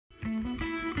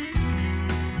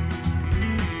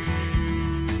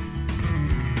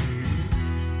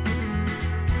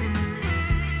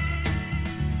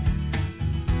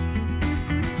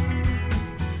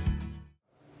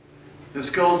The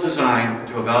skill is designed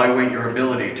to evaluate your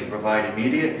ability to provide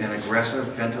immediate and aggressive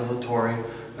ventilatory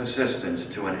assistance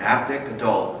to an apneic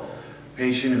adult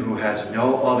patient who has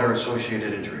no other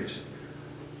associated injuries.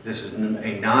 This is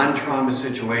a non-trauma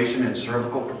situation and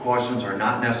cervical precautions are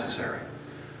not necessary.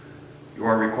 You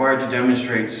are required to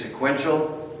demonstrate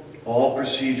sequential all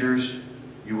procedures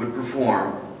you would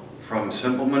perform, from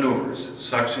simple maneuvers,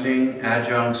 suctioning,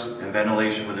 adjuncts, and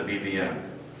ventilation with a BVM.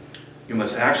 You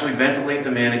must actually ventilate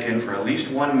the mannequin for at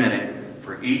least 1 minute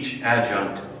for each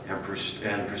adjunct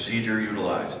and procedure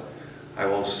utilized. I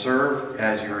will serve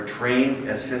as your trained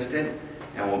assistant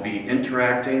and will be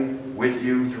interacting with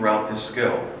you throughout this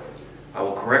skill. I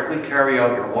will correctly carry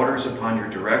out your orders upon your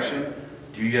direction.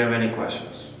 Do you have any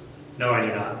questions? No, I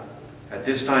do not. At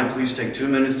this time, please take 2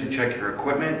 minutes to check your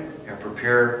equipment and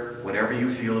prepare whatever you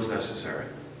feel is necessary.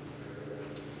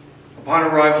 Upon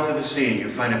arrival to the scene, you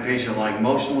find a patient lying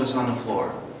motionless on the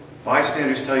floor.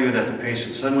 Bystanders tell you that the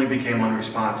patient suddenly became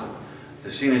unresponsive. If the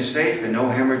scene is safe and no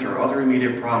hemorrhage or other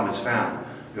immediate problem is found,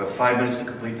 you have 5 minutes to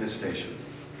complete this station.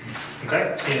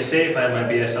 Okay, scene is safe. I have my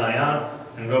BSI on.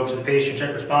 I'm going to go up to the patient,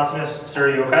 check responsiveness. Sir,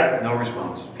 are you okay? No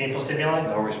response. Painful stimuli?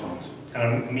 No response.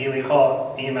 I'm immediately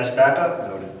call EMS backup.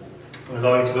 Noted. I'm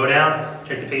going to go down,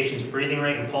 check the patient's breathing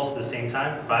rate and pulse at the same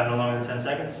time, for 5 no longer than 10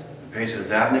 seconds. The patient is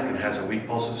apneic and has a weak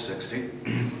pulse of 60.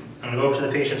 I'm going to go up to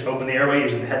the patient's open the airway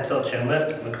using the head tilt chin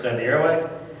lift, look inside the airway.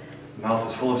 The mouth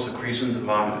is full of secretions and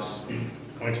vomitus. I'm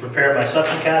going to prepare my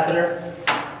suction catheter.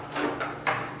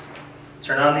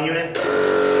 Turn on the unit.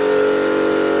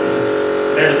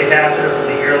 Measure the catheter from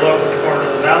the earlobe to the corner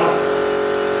of the mouth.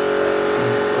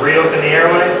 Reopen the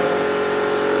airway.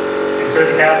 Insert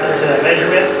the catheter to that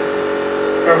measurement.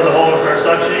 Cover the hole and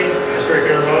start suctioning in a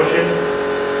circular motion.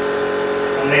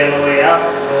 Only on the way out,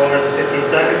 no longer than 15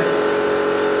 seconds.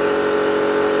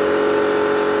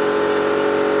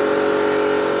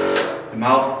 The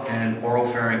mouth and oral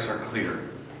pharynx are clear.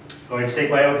 Going to take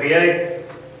my OPA,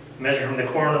 measure from the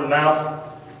corner of the mouth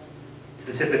to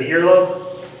the tip of the earlobe.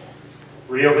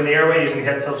 Reopen the airway using the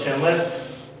head tilt chin lift.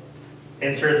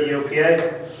 Insert the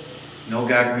OPA. No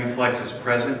gag reflex is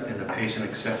present and the patient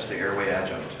accepts the airway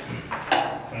adjunct.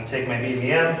 I'm going to take my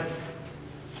BVM.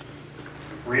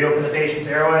 Reopen the patient's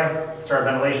airway. Start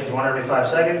ventilations 1 every 5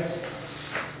 seconds.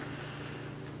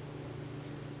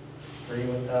 3,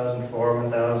 1,000, 4,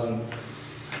 1,000. 1,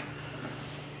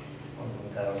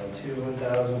 1,000, 2,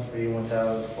 1,000, 3,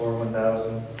 1,000, 4,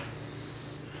 1,000.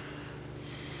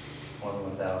 1,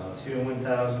 1,000, 2,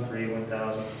 1,000, 3,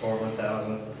 1,000, 4,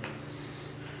 1,000.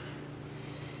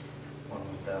 1,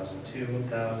 1,000, 2,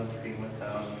 1,000, 3,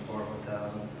 1,000, 4,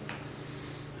 1,000.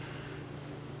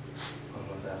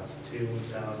 1,000, 2,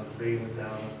 1,000, 3,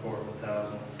 1,000, 4,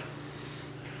 1,000.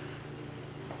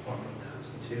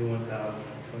 1,000, 2, 1,000,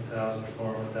 1,000,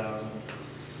 4, 1,000.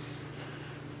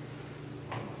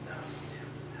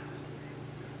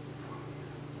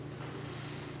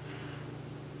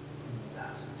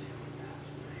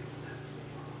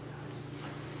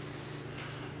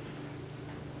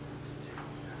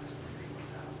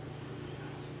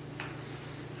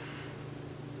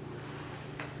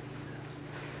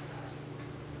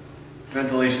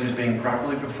 Ventilation is being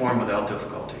properly performed without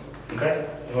difficulty. Okay,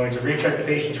 I'm going to recheck the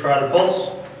patient's carotid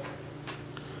pulse.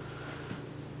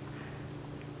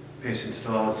 Patient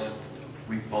still has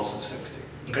weak pulse of 60.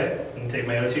 Okay, I'm going to take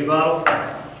my O2 bottle,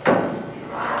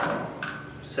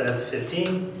 set it to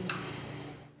 15.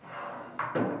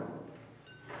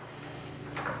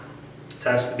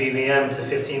 Attach the BVM to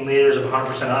 15 liters of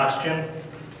 100% oxygen.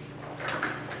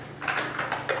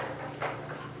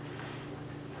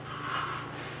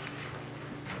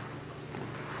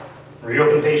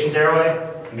 Reopen patient's airway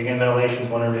and begin ventilations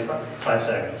 1 every 5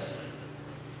 seconds.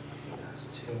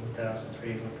 1,000, 2, 1,000,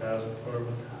 3, 1,000, 4,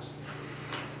 1,000.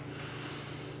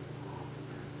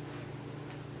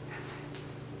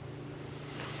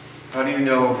 How do you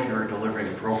know if you're delivering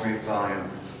appropriate volume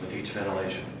with each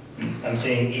ventilation? I'm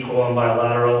seeing equal and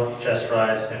bilateral chest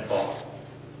rise and fall.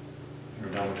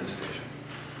 You're done with this station.